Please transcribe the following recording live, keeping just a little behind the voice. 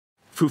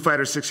Foo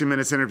Fighters 60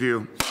 Minutes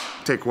interview,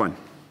 take one.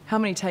 How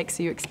many takes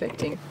are you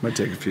expecting? Might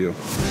take a few.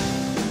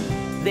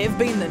 They've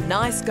been the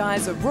nice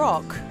guys of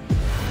rock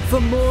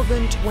for more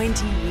than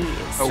 20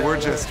 years. Oh, we're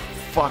just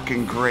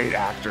fucking great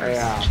actors.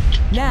 Yeah.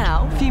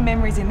 Now, a few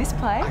memories in this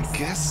place. I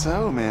guess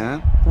so,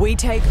 man. We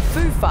take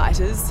Foo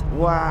Fighters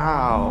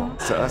Wow.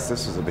 To us,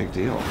 this was a big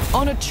deal.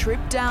 on a trip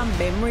down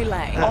memory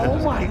lane.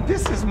 Oh my,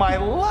 this is my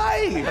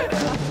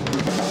life!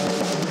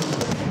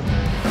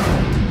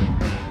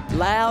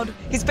 Loud.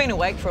 He's been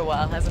awake for a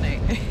while, hasn't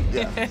he?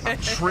 Yeah, I'm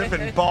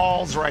tripping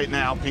balls right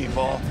now,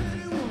 people.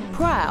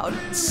 Proud.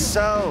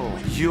 So,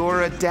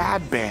 you're a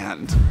dad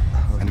band.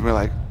 And we're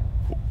like,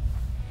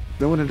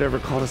 no one had ever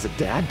called us a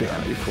dad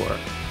band before.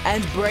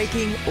 And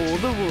breaking all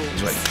the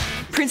rules. Right.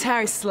 Prince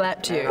Harry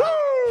slapped you.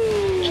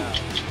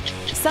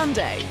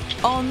 Sunday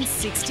on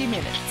 60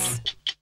 Minutes.